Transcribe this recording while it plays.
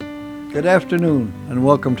Good afternoon, and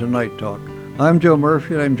welcome to Night Talk. I'm Joe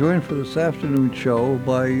Murphy, and I'm joined for this afternoon show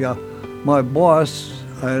by my boss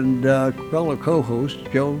and fellow co-host,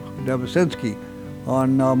 Joe Dabasinski.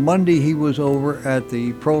 On Monday, he was over at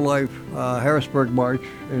the pro-life Harrisburg March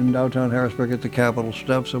in downtown Harrisburg at the Capitol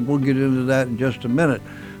steps, and we'll get into that in just a minute.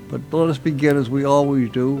 But let us begin, as we always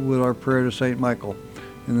do, with our prayer to St. Michael.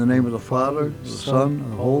 In the name of the Father, the Son,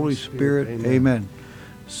 and the Holy Spirit, amen.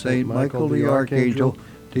 St. Michael the Archangel,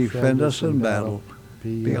 defend us in battle.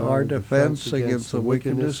 Be our defense against the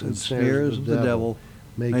wickedness and snares of the devil.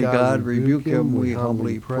 May God rebuke him, we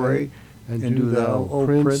humbly pray. And do thou, O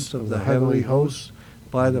Prince of the heavenly hosts,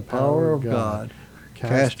 by the power of God,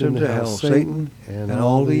 cast into hell Satan and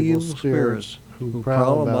all the evil spirits who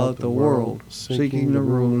prowl about the world, seeking the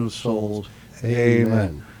ruin of souls.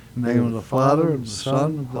 Amen. In the name of the Father, and the Son,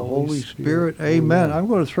 and the Holy Spirit. Amen. I'm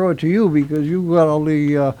going to throw it to you because you've got all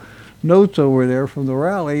the notes over there from the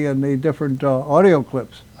rally and the different audio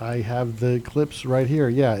clips. I have the clips right here.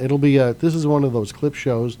 Yeah, it'll be this is one of those clip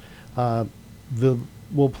shows.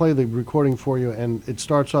 We'll play the recording for you, and it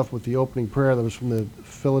starts off with the opening prayer that was from the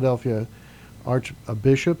Philadelphia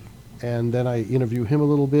Archbishop, and then I interview him a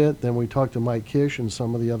little bit. Then we talk to Mike Kish and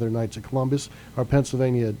some of the other Knights of Columbus, our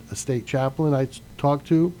Pennsylvania state chaplain I talked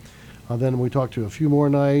to. Then we talked to a few more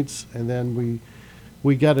knights, and then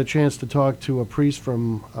we got a chance to talk to a priest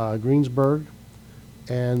from Greensburg,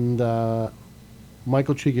 and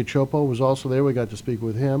Michael Chigachopo was also there. We got to speak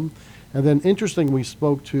with him. And then, interesting, we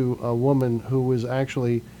spoke to a woman who was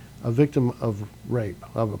actually a victim of rape,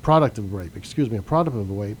 a product of rape,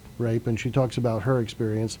 and she talks about her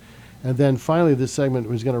experience. And then finally, this segment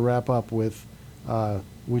was going to wrap up with,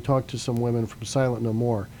 we talked to some women from Silent No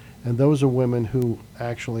More, and those are women who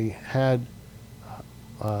actually had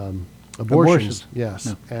abortions. Yes,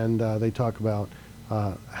 no. And they talk about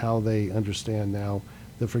how they understand now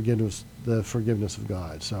the forgiveness of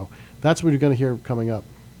God. So that's what you're going to hear coming up.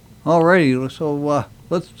 Alrighty, so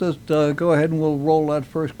let's just go ahead and we'll roll that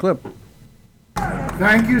first clip.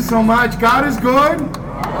 Thank you so much. God is good.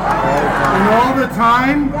 And all the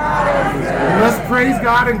time. And let's praise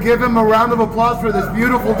God and give him a round of applause for this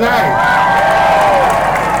beautiful day.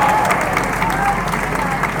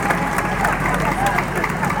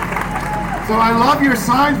 So I love your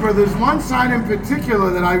signs, but there's one sign in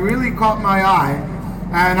particular that I really caught my eye.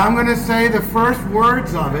 And I'm going to say the first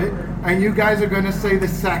words of it, and you guys are going to say the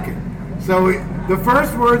second. So the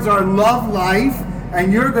first words are love life,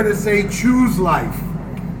 and you're going to say choose life.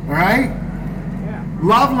 All right? Yeah.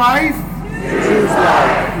 Love life. Choose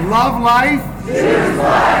life. Love life. Choose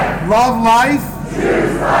life. Love life.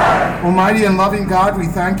 Choose life. Almighty and loving God, we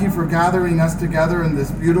thank you for gathering us together in this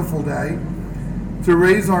beautiful day to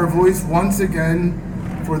raise our voice once again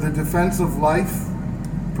for the defense of life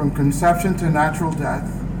from conception to natural death,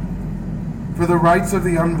 for the rights of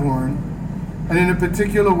the unborn, and in a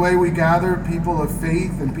particular way we gather people of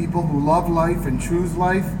faith and people who love life and choose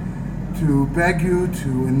life to beg you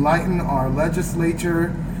to enlighten our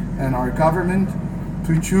legislature and our government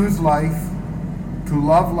to choose life, to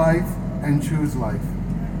love life, and choose life.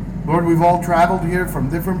 Lord, we've all traveled here from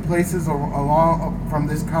different places along from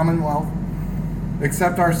this Commonwealth.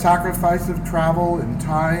 Accept our sacrifice of travel and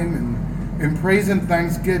time and in praise and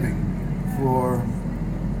thanksgiving for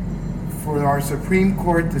our Supreme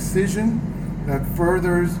Court decision that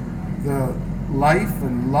furthers the life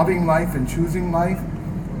and loving life and choosing life.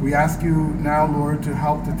 We ask you now, Lord, to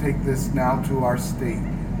help to take this now to our state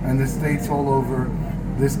and the states all over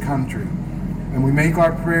this country. And we make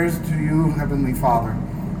our prayers to you, Heavenly Father,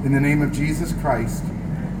 in the name of Jesus Christ.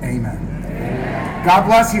 Amen. Amen. God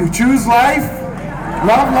bless you. Choose life.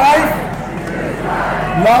 Love life.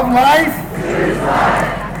 Love life.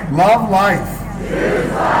 Love life.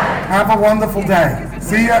 Have a wonderful day.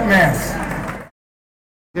 See you at Mass.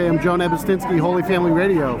 Okay, I'm John Ebistinsky, Holy Family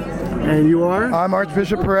Radio. And you are? I'm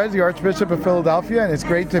Archbishop Perez, the Archbishop of Philadelphia, and it's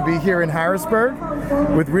great to be here in Harrisburg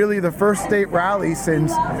with really the first state rally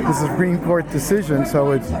since the Supreme Court decision.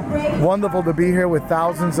 So it's wonderful to be here with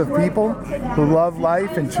thousands of people who love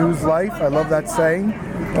life and choose life. I love that saying.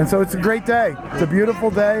 And so it's a great day. It's a beautiful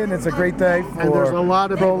day, and it's a great day for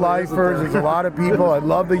pro-lifers. There's a lot of people. I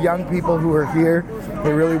love the young people who are here.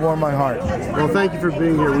 They really warm my heart. Well, thank you for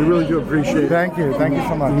being here. We really do appreciate it. Thank you. Thank you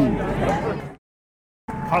so much.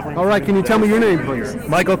 All right, can you tell me your name, please?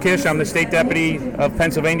 Michael Kish. I'm the State Deputy of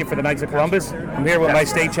Pennsylvania for the Knights of Columbus. I'm here with my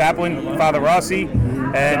State Chaplain, Father Rossi,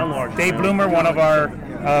 and Dave Bloomer, one of our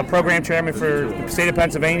program chairman for the state of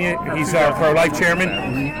Pennsylvania. He's our pro-life chairman.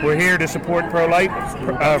 We're here to support pro-life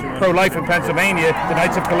in Pennsylvania. The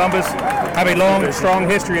Knights of Columbus have a long, strong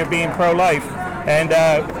history of being pro-life. And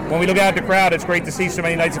when we look out at the crowd, it's great to see so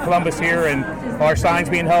many Knights of Columbus here, and our signs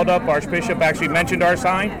being held up. Archbishop actually mentioned our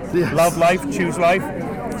sign, Yes. Love Life, Choose Life.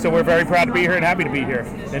 So we're very proud to be here and happy to be here.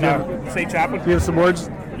 And State Chaplain. Do you have some words?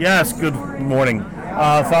 Yes, good morning.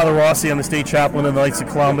 Father Rossi, I'm the State Chaplain of the Knights of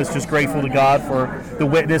Columbus. Just grateful to God for the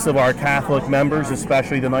witness of our Catholic members,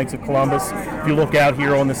 especially the Knights of Columbus. If you look out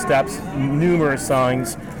here on the steps, numerous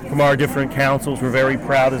signs from our different councils. We're very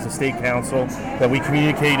proud as a state council that we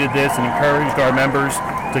communicated this and encouraged our members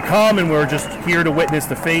to come, and we're just here to witness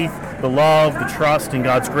the faith, the love, the trust in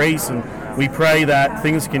God's grace, and we pray that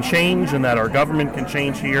things can change and that our government can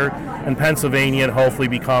change here in Pennsylvania and hopefully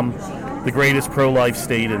become the greatest pro-life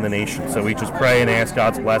state in the nation. So we just pray and ask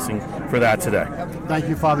God's blessing for that today. Thank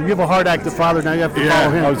you, Father. You have a heart active father. Now you have to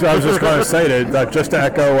follow him. I was just going to say that just to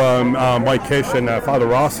echo Mike Kish and Father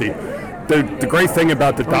Rossi. The great thing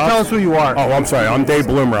about the Tell us who you are. Oh, I'm sorry. I'm Dave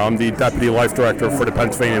Bloomer. I'm the Deputy Life Director for the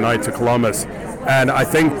Pennsylvania Knights of Columbus. And I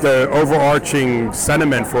think the overarching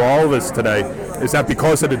sentiment for all of us today is that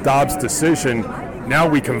because of the Dobbs decision, now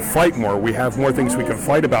we can fight more. We have more things we can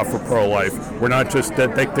fight about for pro-life. We're not just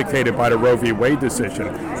dictated by the Roe v. Wade decision.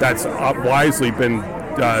 That's wisely been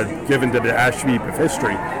given to the ash heap of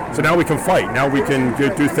history. So now we can fight. Now we can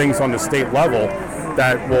do things on the state level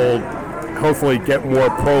that will hopefully get more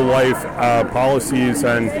pro-life policies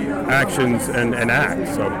and actions and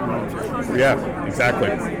acts. So, yeah, exactly.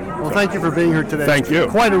 Well, thank you for being here today. Thank you.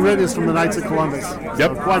 Quite a witness from the Knights of Columbus. Yep.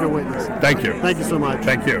 So, quite a witness. Thank you. Thank you so much.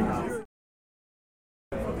 Thank you.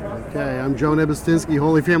 Okay, I'm Joe Nebustinsky,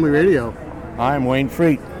 Holy Family Radio. I'm Wayne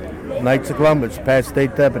Freet, Knights of Columbus, past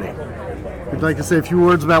state deputy. Would you like to say a few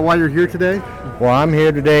words about why you're here today? Well, I'm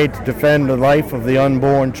here today to defend the life of the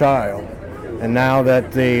unborn child. And now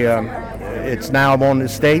that it's now on the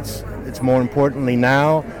states, it's more importantly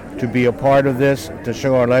now to be a part of this, to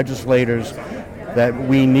show our legislators that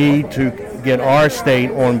we need to get our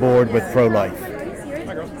state on board with pro-life.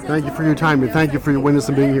 Thank you for your time and thank you for your witness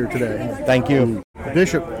and being here today. Thank you.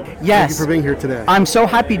 Bishop, Yes. thank you for being here today. I'm so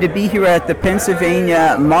happy to be here at the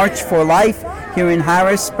Pennsylvania March for Life here in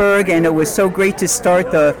Harrisburg, and it was so great to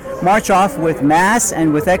start the march off with Mass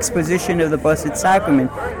and with exposition of the Blessed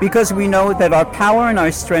Sacrament, because we know that our power and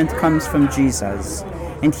our strength comes from Jesus.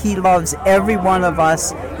 And he loves every one of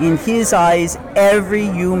us. In his eyes, every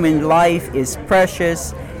human life is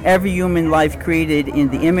precious, every human life created in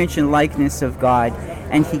the image and likeness of God.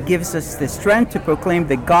 And he gives us the strength to proclaim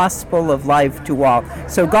the gospel of life to all.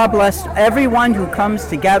 So God bless everyone who comes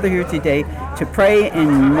to gather here today to pray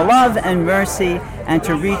in love and mercy and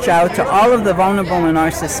to reach out to all of the vulnerable in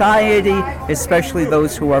our society, especially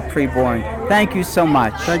those who are preborn. Thank you so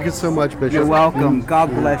much. Thank you so much, Bishop. You're welcome. God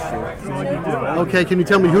bless you. Okay, can you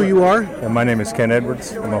tell me who you are My name is Ken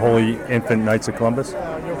Edwards. I'm a Holy Infant Knights of Columbus.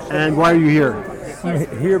 and why are you here?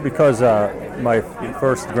 I'm here because my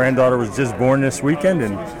first granddaughter was just born this weekend,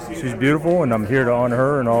 and she's beautiful, and I'm here to honor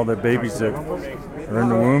her and all the babies that are in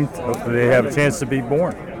the womb. Hopefully they have a chance to be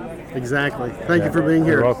born. Exactly. Thank you for being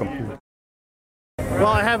here. You're welcome. Well,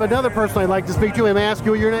 I have another person I'd like to speak to. May I ask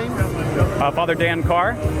you your name? Father Dan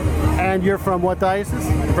Carr. And you're from what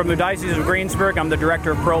diocese? From the Diocese of Greensburg. I'm the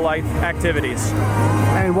Director of Pro-Life Activities.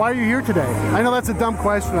 And why are you here today? I know that's a dumb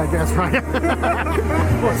question, I guess, right?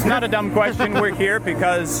 It's not a dumb question. We're here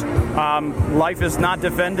because life is not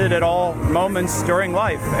defended at all moments during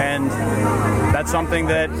life, and that's something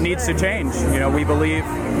that needs to change. You know, we believe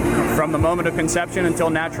from the moment of conception until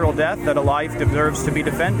natural death that a life deserves to be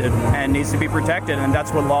defended and needs to be protected, and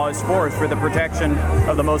that's what law is for the protection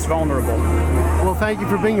of the most vulnerable. Well, thank you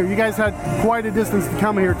for being here. You guys had quite a distance to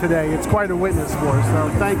come here today. It's quite a witness for us, so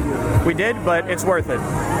thank you. We did, but it's worth it.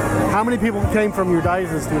 How many people came from your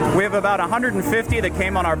diocese today? We have about 150 that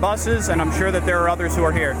came on our buses, and I'm sure that there are others who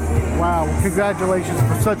are here. Wow, well, congratulations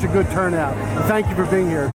for such a good turnout. And thank you for being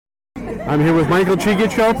here. I'm here with Michael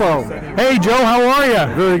Chigachopo. Hey, Joe, how are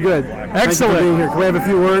you? Very good. Excellent. Thank you for being here. Can we have a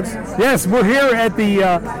few words? Yes, we're here at the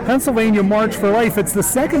Pennsylvania March for Life. It's the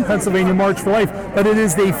second Pennsylvania March for Life, but it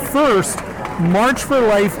is the first March for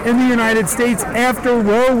Life in the United States after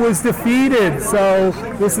Roe was defeated. So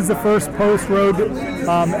this is the first post-Roe,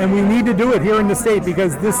 and we need to do it here in the state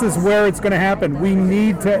because this is where it's going to happen. We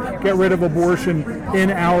need to get rid of abortion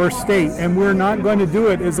in our state, and we're not going to do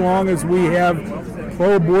it as long as we have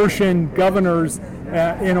pro-abortion governors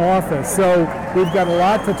in office. So we've got a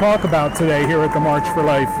lot to talk about today here at the March for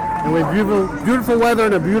Life. And we have beautiful, beautiful weather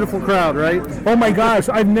and a beautiful crowd, right? Oh my gosh,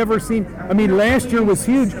 I've never seen, I mean, last year was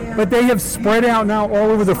huge, but they have spread out now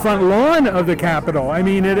all over the front lawn of the Capitol. I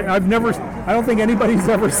mean, I don't think anybody's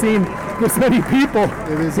ever seen this many people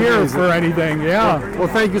here amazing. for anything, yeah. Well,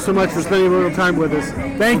 thank you so much for spending a little time with us.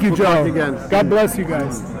 Thank you, We'll Joe. talk again. God bless you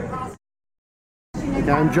guys.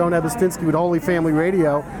 I'm Joe Nebustinsky with Holy Family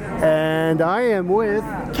Radio, and I am with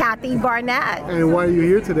Kathy Barnett. And why are you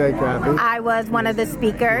here today, Kathy? I was one of the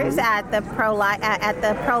speakers at the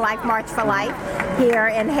Pro-Life March for Life here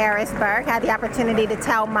in Harrisburg. I had the opportunity to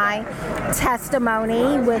tell my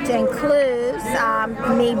testimony, which includes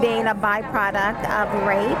me being a byproduct of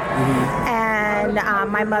rape. And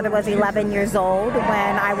my mother was 11 years old when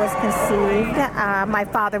I was conceived. My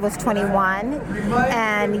father was 21,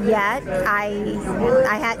 and yet I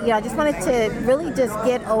had, I just wanted to really just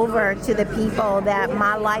get over to the people that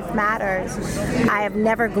my life matters. I have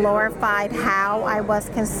never glorified how I was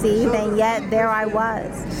conceived, and yet there I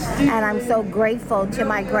was. And I'm so grateful to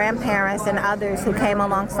my grandparents and others who came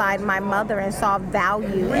alongside my mother and saw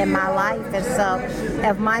value in my life. And so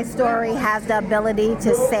if my story has the ability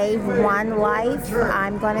to save one life,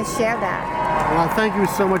 I'm going to share that. Well, thank you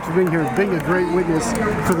so much for being here, being a great witness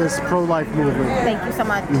for this pro-life movement. Thank you so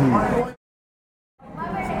much.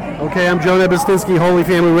 Okay, I'm Joe Nebustinsky, Holy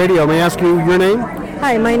Family Radio. May I ask you your name?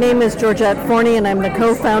 Hi, my name is Georgette Forney, and I'm the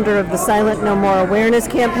co-founder of the Silent No More Awareness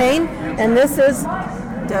Campaign. And this is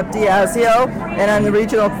Deb Diazio, and I'm the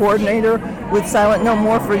regional coordinator with Silent No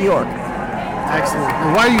More for York. Excellent.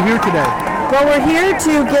 And why are you here today? Well, we're here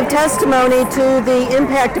to give testimony to the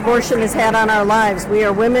impact abortion has had on our lives. We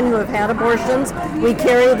are women who have had abortions. We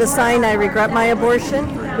carry the sign, I regret my abortion.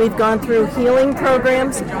 We've gone through healing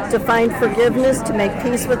programs to find forgiveness, to make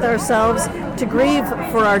peace with ourselves, to grieve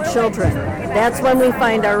for our children. That's when we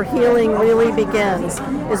find our healing really begins,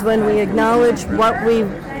 is when we acknowledge what we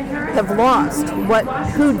have lost,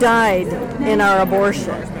 who died in our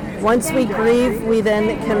abortion. Once we grieve, we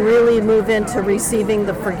then can really move into receiving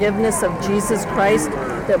the forgiveness of Jesus Christ,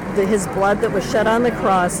 that his blood that was shed on the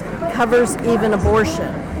cross covers even abortion.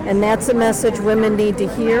 And that's a message women need to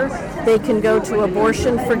hear. They can go to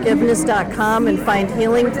abortionforgiveness.com and find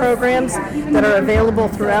healing programs that are available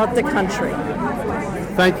throughout the country.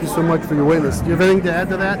 Thank you so much for your witness. Do you have anything to add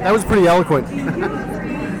to that? That was pretty eloquent.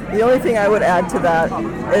 The only thing I would add to that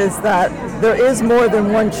is that there is more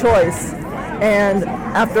than one choice. And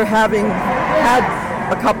after having had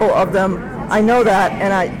a couple of them, I know that,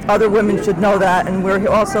 and other women should know that, and we're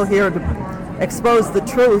also here to expose the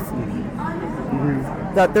truth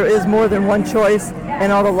that there is more than one choice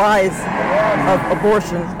and all the lies of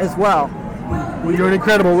abortion as well. Well, you're an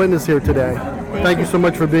incredible witness here today. Thank you so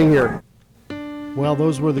much for being here. Well,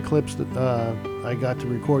 those were the clips that I got to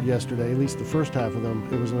record yesterday, at least the first half of them.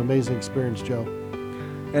 It was an amazing experience, Joe.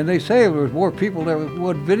 And they say there was more people there.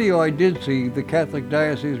 What video I did see, the Catholic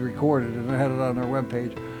Diocese recorded, and I had it on their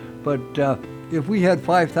webpage. But if we had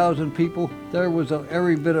 5,000 people, there was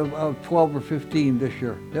every bit of 12 or 15 this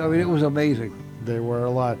year. I mean, it was amazing. There were a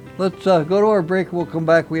lot. Let's go to our break and we'll come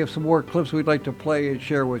back. We have some more clips we'd like to play and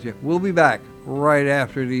share with you. We'll be back right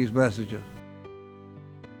after these messages.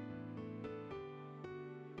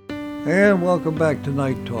 And welcome back to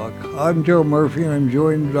Night Talk. I'm Joe Murphy, and I'm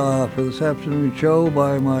joined for this afternoon show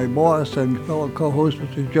by my boss and fellow co-host,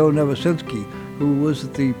 Mr. Joe Nebustinsky, who was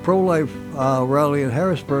at the pro-life rally in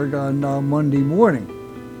Harrisburg on Monday morning.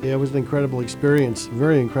 Yeah, it was an incredible experience,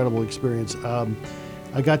 very incredible experience.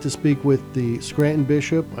 I got to speak with the Scranton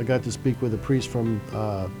Bishop. I got to speak with a priest from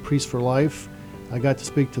Priests for Life. I got to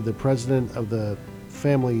speak to the president of the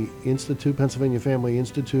Family Institute, Pennsylvania Family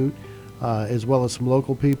Institute, as well as some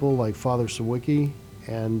local people like Father Sawicki.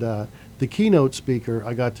 And the keynote speaker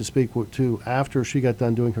I got to speak to after she got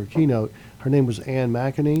done doing her keynote. Her name was Ann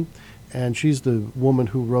McEnany, and she's the woman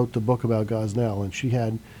who wrote the book about Gosnell, and she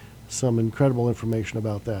had some incredible information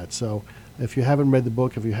about that. So if you haven't read the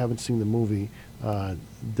book, if you haven't seen the movie,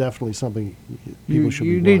 definitely something people should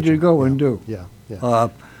be watching. You need to go and do. Yeah.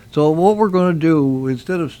 So what we're going to do,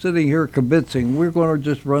 instead of sitting here convincing, we're going to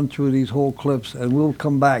just run through these whole clips, and we'll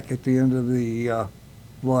come back at the end of the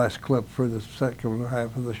last clip for the second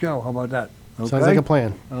half of the show. How about that? Okay? Sounds like a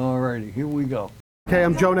plan. All righty, here we go. Okay,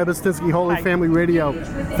 I'm Joe Nebustinsky, Holy Family Radio.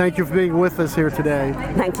 Thank you for being with us here today.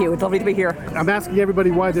 Thank you. It's lovely to be here. I'm asking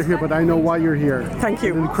everybody why they're here, but I know why you're here. Thank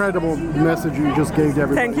you. An incredible message you just gave to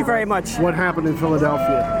everybody. Thank you very much. What happened in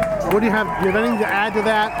Philadelphia? What do you have? Do you have anything to add to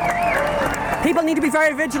that? People need to be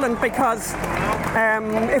very vigilant because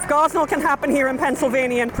if Gosnell can happen here in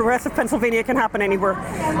Pennsylvania and progressive Pennsylvania can happen anywhere,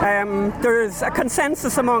 there's a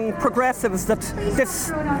consensus among progressives that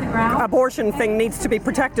this abortion thing needs to be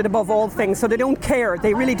protected above all things. So they don't care.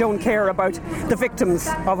 They really don't care about the victims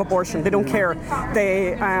of abortion. They don't care.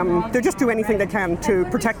 They just do anything they can to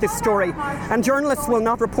protect this story. And journalists will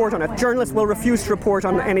not report on it. Journalists will refuse to report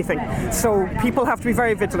on anything. So people have to be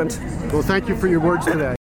very vigilant. Well, thank you for your words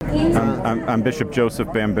today. I'm Bishop Joseph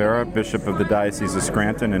Bambera, Bishop of the Diocese of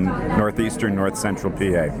Scranton in northeastern, north central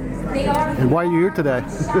PA. And why are you here today?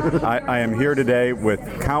 I am here today with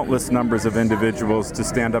countless numbers of individuals to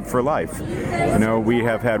stand up for life. You know, we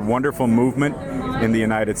have had wonderful movement in the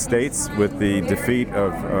United States with the defeat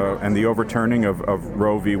of and the overturning of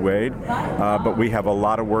Roe v. Wade, but we have a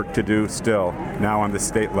lot of work to do still now on the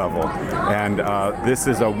state level. And this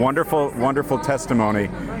is a wonderful, wonderful testimony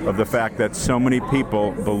of the fact that so many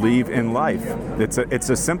people believe in life. It's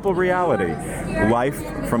a simple reality.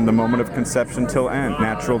 Life from the moment of conception till end,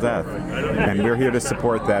 natural death. And we're here to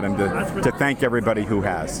support that and to thank everybody who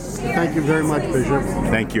has. Thank you very much, Bishop.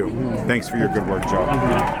 Thank you. Thanks for your good work, Joe.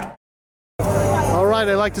 All right,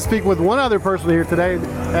 I'd like to speak with one other person here today.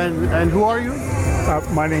 And who are you?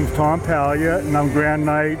 My name's Tom Palia, and I'm Grand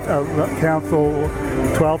Knight of Council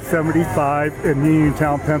 1275 in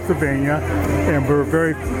Uniontown, Pennsylvania, and we're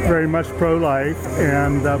very, very much pro-life,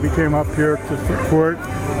 and we came up here to support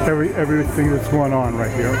everything that's going on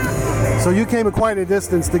right here. So you came quite a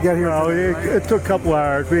distance to get here? No, it took a couple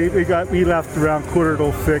hours. We left around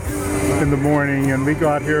 5:45 in the morning, and we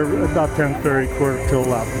got here about 10:30,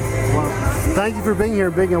 11:45. Thank you for being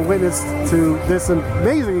here, being a witness to this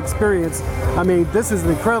amazing experience. I mean, this is an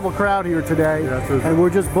incredible crowd here today, and we're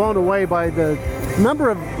just blown away by the number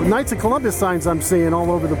of Knights of Columbus signs I'm seeing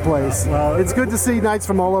all over the place. Well, it's good to see Knights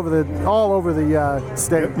from all over the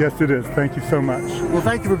state. Yes, it is. Thank you so much. Well,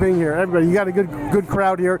 thank you for being here, everybody. You got a good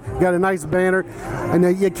crowd here. You got a nice banner, and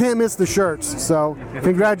you can't miss the shirts. So,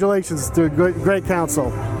 congratulations to a great council.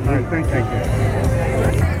 All right, thank you.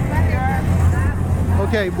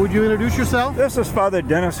 Okay, would you introduce yourself? This is Father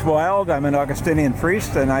Dennis Wild. I'm an Augustinian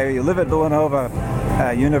priest, and I live at Villanova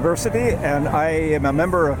University, and I am a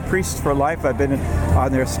member of Priests for Life. I've been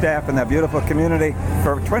on their staff in that beautiful community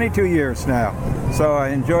for 22 years now. So I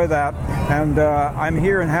enjoy that, and I'm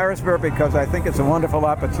here in Harrisburg because I think it's a wonderful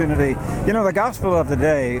opportunity. You know, the gospel of the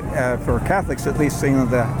day, for Catholics at least, seeing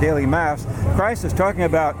the daily Mass, Christ is talking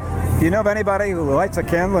about, do you know of anybody who lights a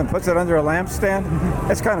candle and puts it under a lampstand?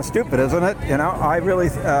 It's kind of stupid, isn't it? You know, I really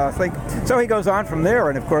think. So he goes on from there,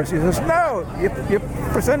 and of course he says, no, you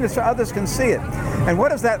present it so others can see it. And what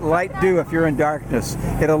does that light do if you're in darkness?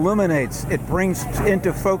 It illuminates, it brings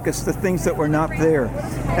into focus the things that were not there.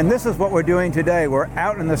 And this is what we're doing today. We're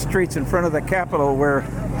out in the streets in front of the Capitol where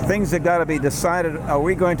things have got to be decided. Are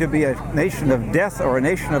we going to be a nation of death or a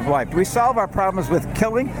nation of life? Do we solve our problems with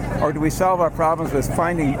killing, or do we solve our problems with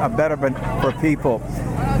finding a betterment for people?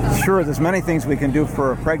 Sure, there's many things we can do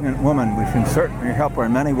for a pregnant woman. We can certainly help her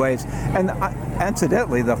in many ways. And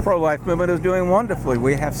incidentally, the pro-life movement is doing wonderfully.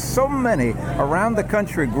 We have so many around the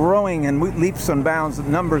country growing in leaps and bounds the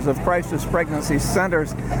numbers of crisis pregnancy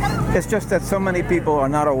centers. It's just that so many people are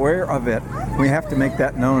not aware of it. We have to make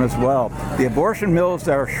that known as well. The abortion mills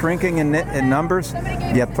are shrinking in numbers,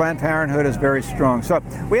 yet Planned Parenthood is very strong. So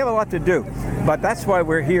we have a lot to do, but that's why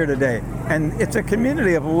we're here today. And it's a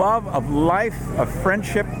community of love, of life, of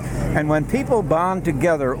friendship. And when people bond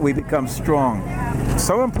together, we become strong. It's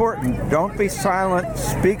so important. Don't be silent.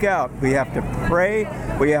 Speak out. We have to pray.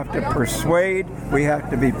 We have to persuade. We have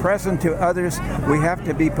to be present to others. We have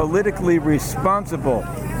to be politically responsible.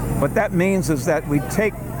 What that means is that we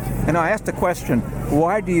take, and I asked the question,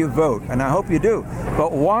 why do you vote? And I hope you do.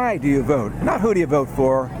 But why do you vote? Not who do you vote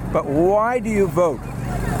for, but why do you vote?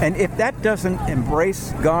 And if that doesn't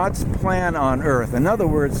embrace God's plan on earth, in other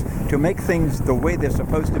words, to make things the way they're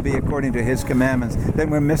supposed to be according to His commandments, then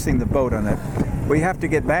we're missing the boat on it. We have to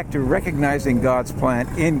get back to recognizing God's plan.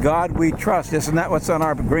 In God we trust. Isn't that what's on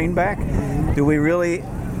our greenback? Do we really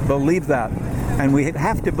believe that? And we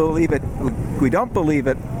have to believe it. We don't believe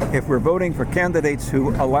it if we're voting for candidates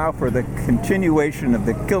who allow for the continuation of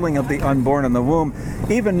the killing of the unborn in the womb,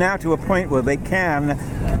 even now to a point where they can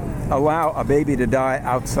allow a baby to die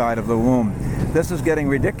outside of the womb. This is getting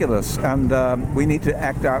ridiculous, and we need to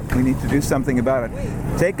act out. We need to do something about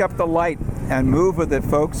it. Take up the light and move with it,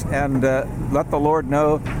 folks, and let the Lord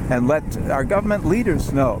know, and let our government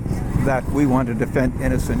leaders know that we want to defend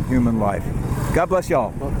innocent human life. God bless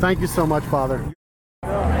y'all. Well, thank you so much, Father.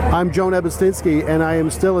 I'm Joan Ebistinsky, and I am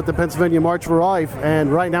still at the Pennsylvania March for Life,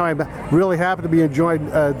 and right now I'm really happy to be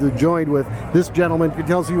joined with this gentleman. Can you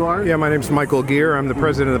tell us who you are? Yeah, my name's Michael Gear. I'm the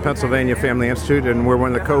president of the Pennsylvania Family Institute, and we're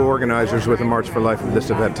one of the co-organizers with the March for Life of this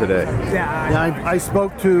event today. Yeah, I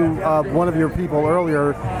spoke to one of your people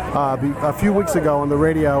earlier a few weeks ago on the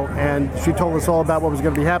radio, and she told us all about what was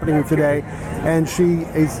going to be happening today, and she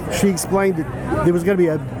explained that there was going to be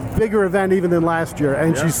a bigger event even than last year,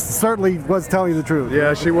 and she certainly was telling the truth.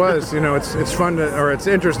 Yeah, she was. You know, it's fun it's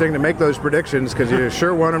interesting to make those predictions because you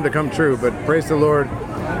sure want them to come true. But praise the Lord,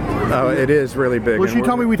 Oh, it is really big. Well, and she we're-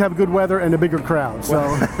 told me we'd have good weather and a bigger crowd. So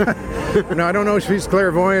No, I don't know if she's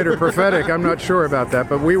clairvoyant or prophetic. I'm not sure about that,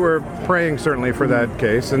 but we were praying certainly for that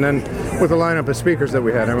case. And then with the lineup of speakers that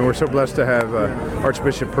we had, I mean, we're so blessed to have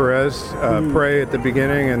Archbishop Perez pray at the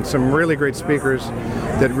beginning, and some really great speakers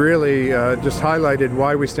that really just highlighted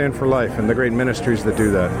why we stand for life and the great ministries that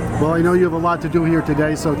do that. well, I know you have a lot to do here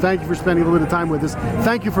today, so thank you for spending a little bit of time with us.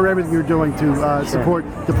 Thank you for everything you're doing to support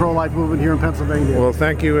the pro-life movement here in Pennsylvania. Well,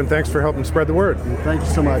 thank you, and thanks for helping spread the word. Thank you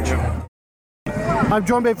so much. I'm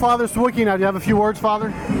joined by Father Sawicki now. Do you have a few words,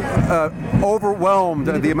 Father? Overwhelmed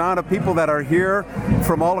the amount of people that are here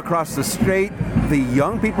from all across the state, the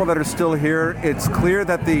young people that are still here. It's clear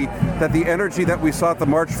that the energy that we saw at the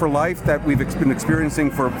March for Life that we've been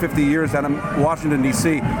experiencing for 50 years down in Washington,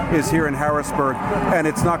 D.C. is here in Harrisburg, and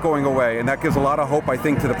it's not going away. And that gives a lot of hope, I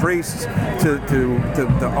think, to the priests,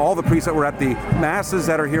 to all the priests that were at the masses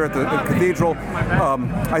that are here at the cathedral.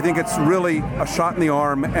 I think it's really a shot in the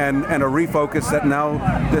arm and a refocus that now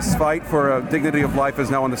this fight for a dignity of life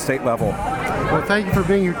is now on the state level. Well, thank you for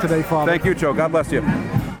being here today, Father. Thank you, Joe. God bless you.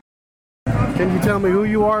 Can you tell me who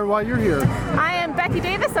you are and why you're here? I am Becky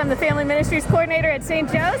Davis. I'm the Family Ministries Coordinator at St.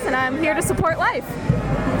 Joe's, and I'm here to support life.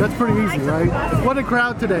 That's pretty easy, right? What a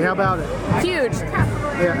crowd today. How about it? Huge.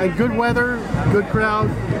 Yeah, and good weather, good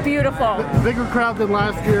crowd. Beautiful. Bigger crowd than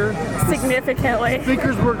last year. Significantly.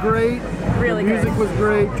 Speakers were great. Really the music was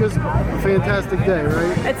great. Just a fantastic day,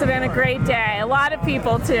 right? It's been a great day. A lot of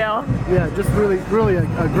people, too. Yeah, just really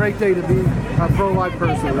a great day to be a pro-life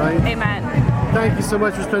person, right? Amen. Thank you so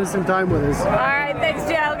much for spending some time with us. All right. Thanks,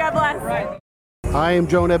 Joe. God bless. I am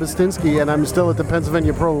Joe Nebustinsky, and I'm still at the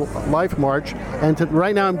Pennsylvania Pro-Life March. And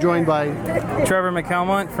right now I'm joined by Trevor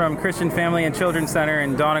McElmont from Christian Family and Children's Center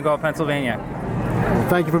in Donegal, Pennsylvania.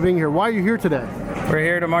 Thank you for being here. Why are you here today? We're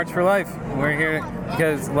here to March for Life. We're here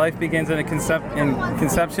because life begins in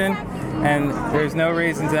conception, and there's no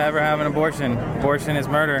reason to ever have an abortion. Abortion is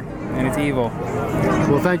murder, and it's evil.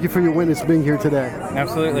 Well, thank you for your witness being here today.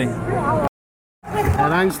 Absolutely.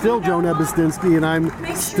 And I'm still Joe Nebustinsky, and I'm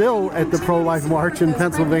still at the Pro-Life March in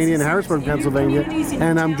Pennsylvania, in Harrisburg, Pennsylvania.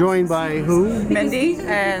 And I'm joined by who? Mindy,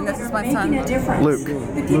 and this is my son, Luke.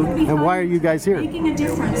 And why are you guys here?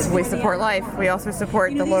 We support life. We also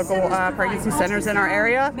support the local pregnancy centers in our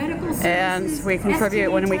area, and we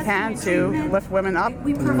contribute when we can to lift women up.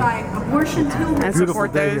 We provide abortion and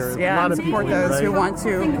support those, and support those who want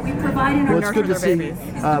to Well, it's good to see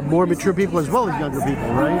more mature people as well as younger people,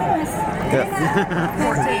 right? Yeah.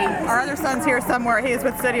 14. Our other son's here somewhere. He's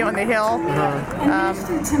with City on the Hill.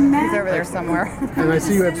 He's over there somewhere. And I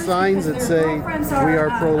see you have signs that say "We are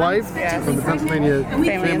pro-life" from the Pennsylvania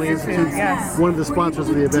Family Institute. Yes. One of the sponsors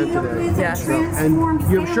of the event today. Yes. And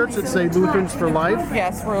you have shirts that say "Lutherans for Life."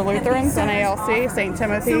 Yes, we're Lutherans, NALC, St.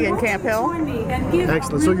 Timothy, and Camp Hill.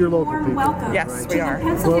 Excellent. So you're local people. Yes, we are.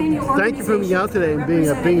 Well, thank you for being out today and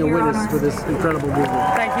being a witness for this incredible movement.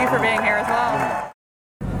 Thank you for being here as well.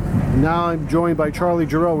 Now I'm joined by Charlie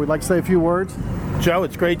Giroux. We'd like to say a few words. Joe,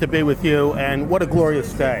 it's great to be with you, and what a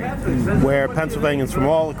glorious day where Pennsylvanians from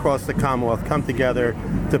all across the Commonwealth come together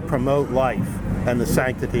to promote life and the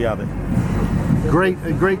sanctity of it. A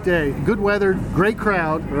great day. Good weather, great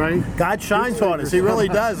crowd, right? God shines on us. He really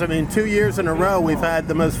does. I mean, 2 years in a row, we've had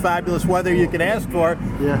the most fabulous weather you could ask for.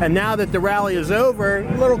 Yeah. And now that the rally is over,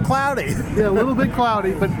 a little cloudy. Yeah, a little bit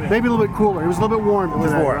cloudy, but maybe a little bit cooler. It was a little bit warm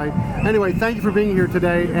today, warm. right? Anyway, thank you for being here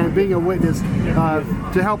today and being a witness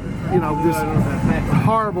to help, this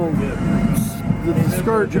horrible the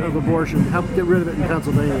scourge of abortion, help get rid of it in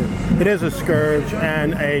Pennsylvania. It is a scourge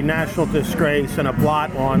and a national disgrace and a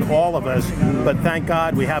blot on all of us, but thank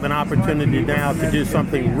God we have an opportunity now to do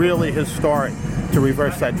something really historic to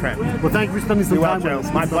reverse that trend. Well, thank you for spending some time with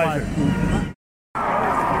us. My pleasure.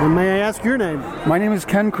 And may I ask your name? My name is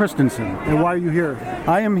Ken Christensen. And why are you here?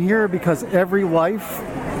 I am here because every life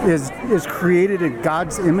is created in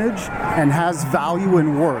God's image and has value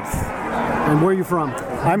and worth. And where are you from?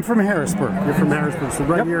 I'm from Harrisburg. You're from Harrisburg, so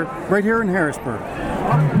right here? Right here in Harrisburg.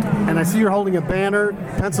 And I see you're holding a banner,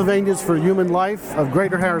 Pennsylvanians for Human Life of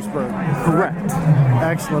Greater Harrisburg. Correct.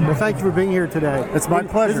 Excellent. Well, thank you for being here today. It's my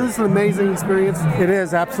pleasure. Isn't this an amazing experience? It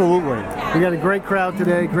is, absolutely. We got a great crowd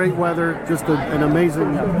today, great weather, just an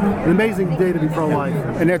amazing day to be pro-life.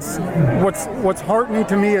 And it's what's heartening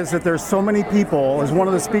to me is that there's so many people, as one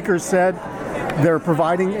of the speakers said, they're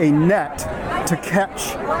providing a net to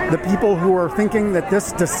catch the people who are thinking that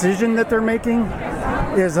this decision that they're making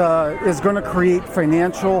is going to create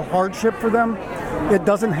financial hardship for them. It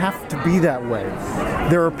doesn't have to be that way.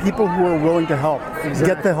 There are people who are willing to help. Exactly.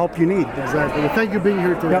 Get the help you need. Exactly. Well, thank you for being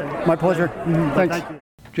here today. Yep, my pleasure. Thanks.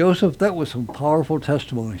 Joseph, that was some powerful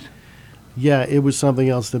testimonies. Yeah, it was something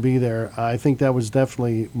else to be there. I think that was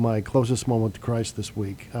definitely my closest moment to Christ this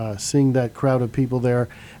week. Seeing that crowd of people there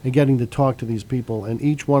and getting to talk to these people, and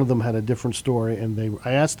each one of them had a different story. And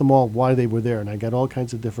I asked them all why they were there, and I got all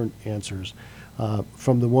kinds of different answers.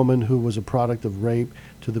 From the woman who was a product of rape,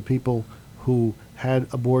 to the people who had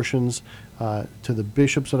abortions, to the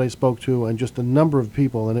bishops that I spoke to, and just a number of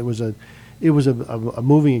people. And it was a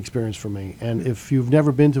moving experience for me. And if you've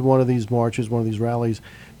never been to one of these marches, one of these rallies,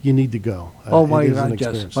 you need to go. Oh my God,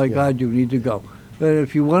 yes. My God, you need to go. And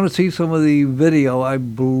if you want to see some of the video, I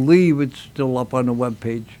believe it's still up on the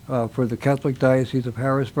webpage for the Catholic Diocese of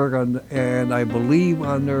Harrisburg, and I believe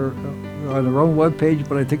on their own webpage,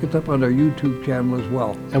 but I think it's up on their YouTube channel as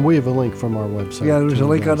well. And we have a link from our website. Yeah, there's a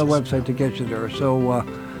link on the website to get you there. So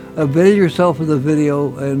avail yourself of the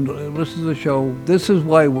video and listen to the show. This is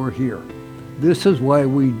why we're here. This is why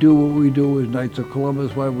we do what we do as Knights of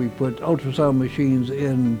Columbus, why we put ultrasound machines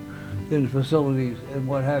in facilities and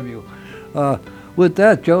what have you. With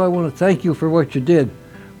that, Joe, I want to thank you for what you did.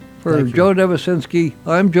 For Joe Nevesinski,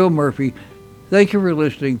 I'm Joe Murphy. Thank you for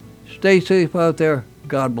listening. Stay safe out there.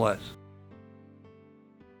 God bless.